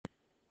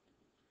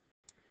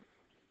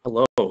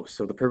Hello,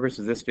 so the purpose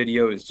of this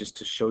video is just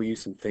to show you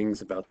some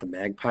things about the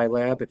Magpie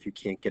lab if you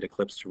can't get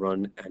Eclipse to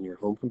run on your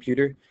home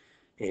computer,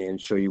 and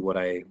show you what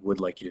I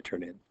would like you to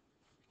turn in.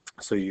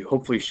 So you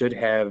hopefully should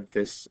have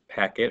this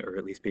packet, or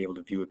at least be able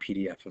to view a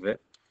PDF of it.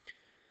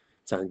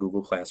 It's on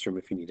Google Classroom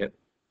if you need it.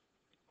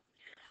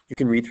 You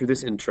can read through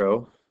this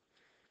intro,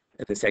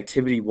 and this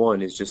activity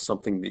 1 is just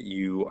something that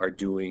you are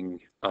doing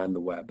on the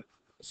web.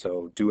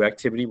 So do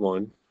activity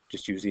 1,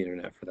 just use the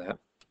internet for that.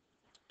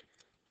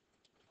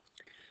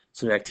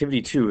 So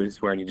activity 2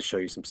 is where I need to show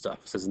you some stuff.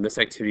 It says in this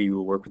activity you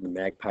will work with the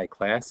Magpie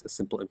class, a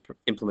simple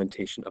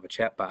implementation of a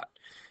chatbot.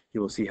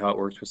 You will see how it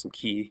works with some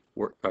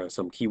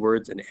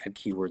keywords and add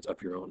keywords of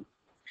your own.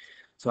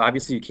 So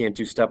obviously you can't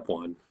do step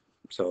 1.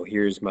 So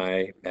here's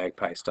my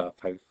Magpie stuff.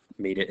 I've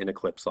made it in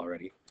Eclipse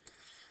already.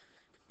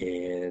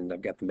 And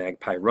I've got the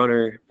Magpie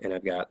runner, and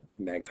I've got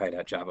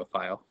magpie.java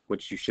file,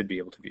 which you should be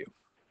able to view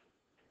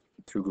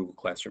through Google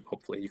Classroom,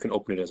 hopefully. You can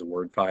open it as a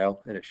Word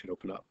file, and it should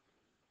open up.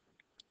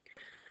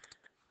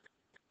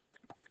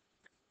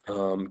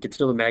 Get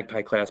to know the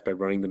Magpie class by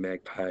running the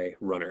Magpie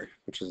runner,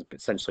 which is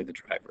essentially the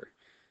driver.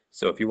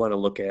 So if you want to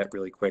look at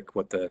really quick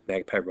what the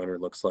Magpie runner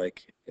looks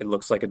like, it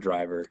looks like a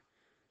driver.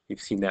 You've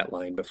seen that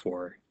line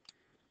before.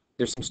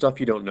 There's some stuff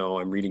you don't know.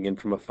 I'm reading in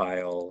from a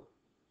file.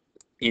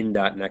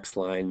 In.next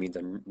line means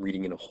I'm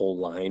reading in a whole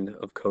line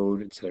of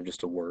code instead of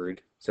just a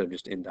word, instead of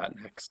just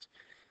in.next.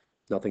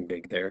 Nothing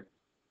big there.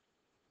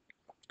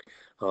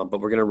 But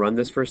we're going to run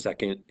this for a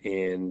second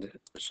and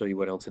show you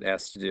what else it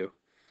asks to do.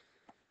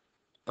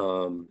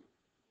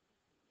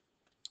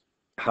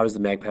 How does the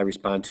Magpie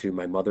respond to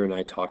 "my mother and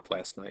I talked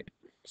last night"?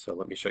 So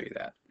let me show you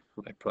that.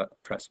 When I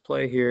press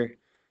play here, it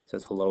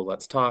says hello,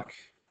 let's talk.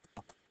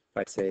 If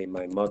I say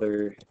my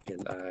mother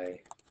and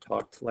I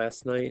talked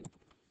last night,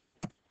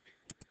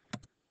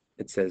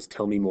 it says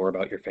tell me more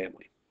about your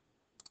family.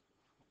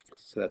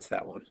 So that's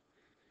that one.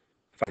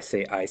 If I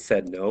say I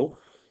said no,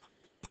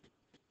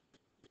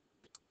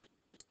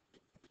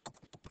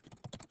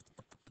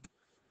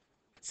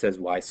 it says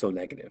why so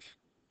negative.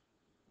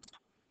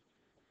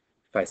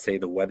 If I say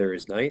the weather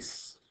is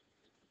nice,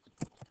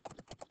 it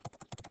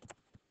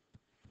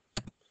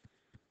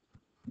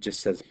just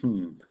says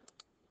hmm.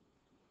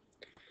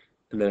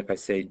 And then if I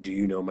say do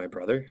you know my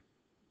brother,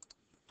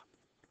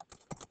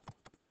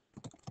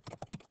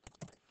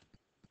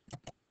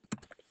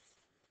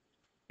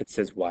 it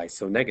says why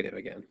so negative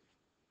again.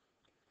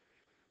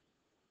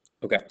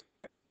 Okay,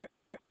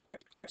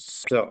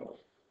 so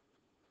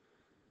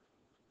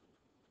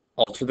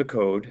alter the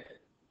code,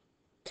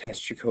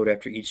 test your code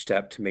after each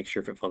step to make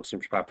sure if it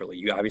functions properly.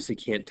 You obviously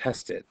can't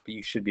test it, but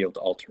you should be able to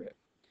alter it.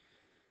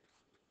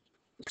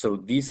 So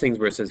these things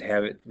where it says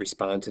have it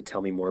respond to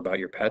tell me more about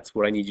your pets,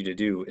 what I need you to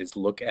do is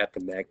look at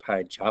the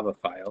Magpie Java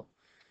file,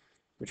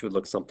 which would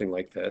look something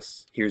like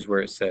this. Here's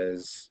where it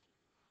says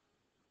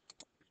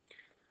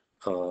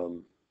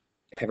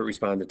have it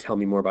respond to tell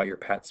me more about your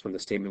pets when the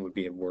statement would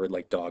be a word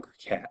like dog or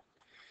cat.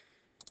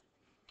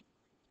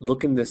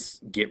 Look in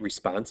this get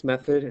response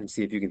method and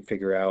see if you can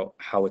figure out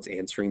how it's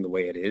answering the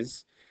way it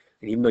is.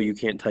 And even though you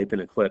can't type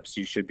in Eclipse,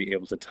 you should be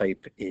able to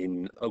type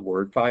in a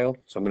Word file.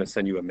 So I'm going to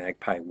send you a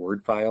Magpie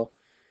Word file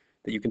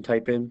that you can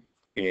type in,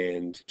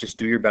 and just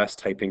do your best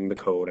typing the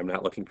code. I'm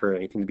not looking for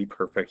anything to be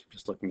perfect, I'm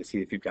just looking to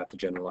see if you've got the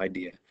general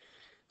idea.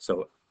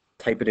 So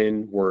type it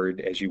in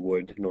Word as you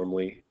would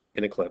normally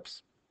in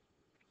Eclipse.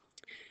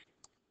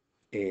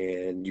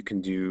 And you can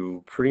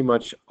do pretty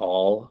much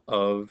all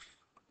of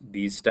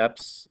these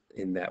steps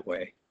in that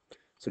way.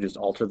 So just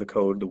alter the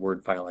code, the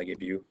Word file I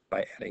give you,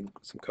 by adding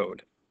some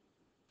code.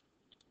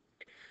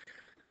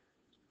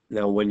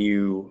 Now when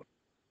you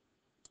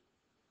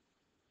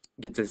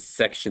get to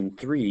section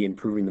 3,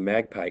 improving the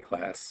Magpie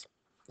class,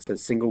 it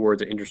says single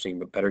words are interesting,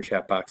 but better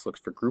chat box looks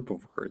for group of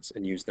words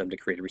and use them to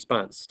create a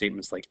response.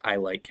 Statements like I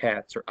like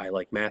cats or I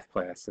like math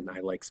class and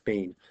I like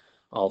Spain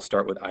all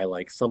start with I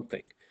like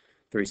something.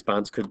 The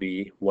response could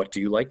be, what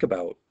do you like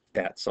about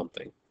that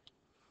something?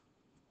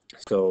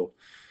 So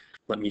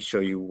let me show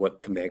you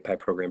what the Magpie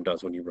program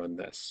does when you run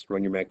this.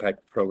 Run your Magpie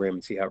program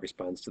and see how it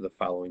responds to the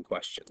following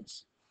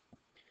questions.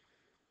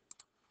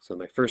 So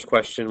my first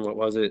question, what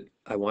was it?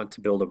 I want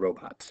to build a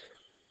robot.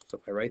 So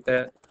if I write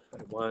that,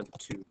 I want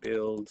to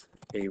build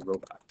a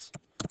robot.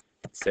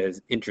 It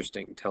says,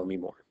 interesting, tell me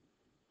more.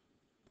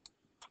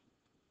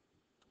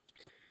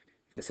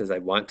 It says, I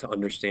want to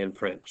understand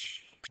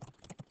French.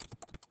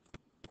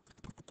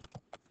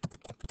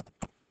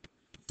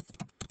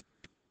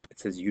 It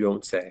says, you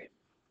don't say.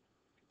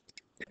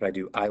 If I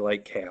do, I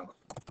like kale.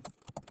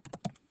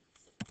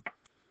 It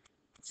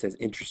says,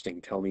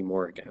 interesting, tell me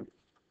more again.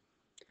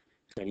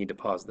 I need to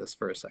pause this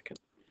for a second.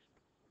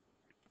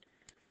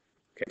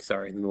 Okay,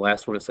 sorry. And the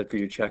last one it said for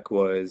you to check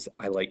was,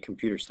 I like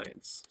computer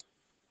science.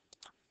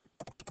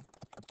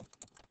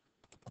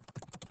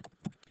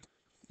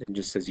 It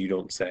just says, you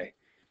don't say.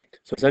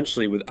 So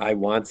essentially with I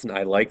wants and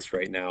I likes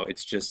right now,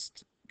 it's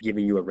just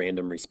giving you a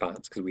random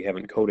response because we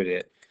haven't coded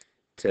it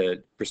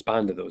to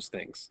respond to those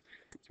things.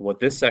 So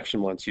what this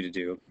section wants you to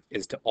do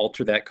is to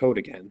alter that code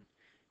again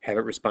Have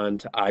it respond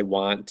to I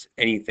want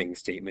anything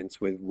statements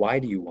with why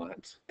do you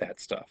want that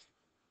stuff?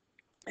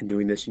 In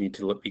doing this, you need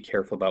to be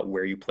careful about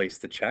where you place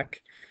the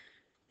check.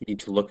 You need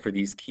to look for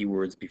these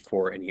keywords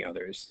before any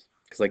others.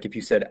 Because like if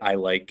you said I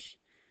like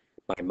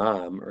my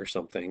mom or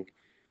something,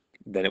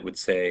 then it would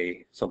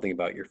say something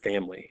about your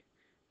family.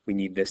 We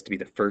need this to be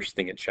the first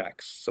thing it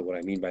checks. So what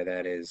I mean by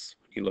that is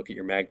you look at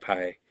your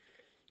Magpie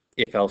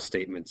if else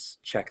statements,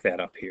 check that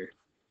up here.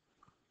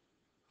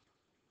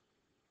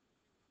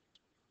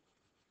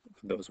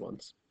 Those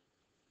ones.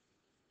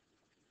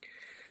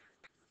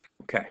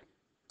 Okay.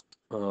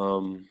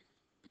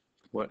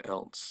 What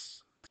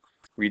else?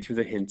 Read through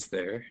the hints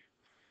there.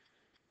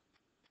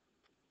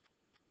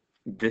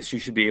 This you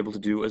should be able to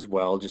do as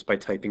well just by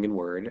typing in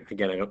Word.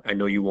 Again, I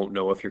know you won't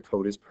know if your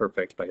code is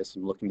perfect, but I just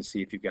am looking to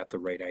see if you've got the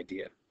right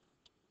idea.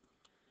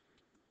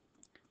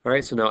 All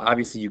right, so now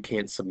obviously you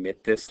can't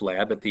submit this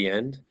lab at the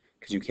end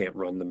because you can't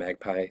run the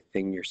Magpie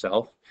thing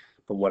yourself.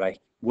 But what I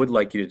would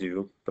like you to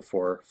do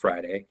before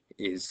Friday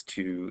is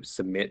to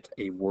submit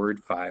a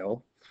Word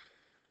file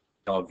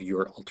of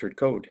your altered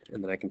code,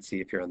 and then I can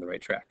see if you're on the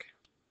right track.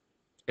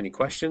 Any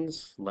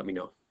questions? Let me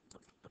know.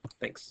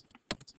 Thanks.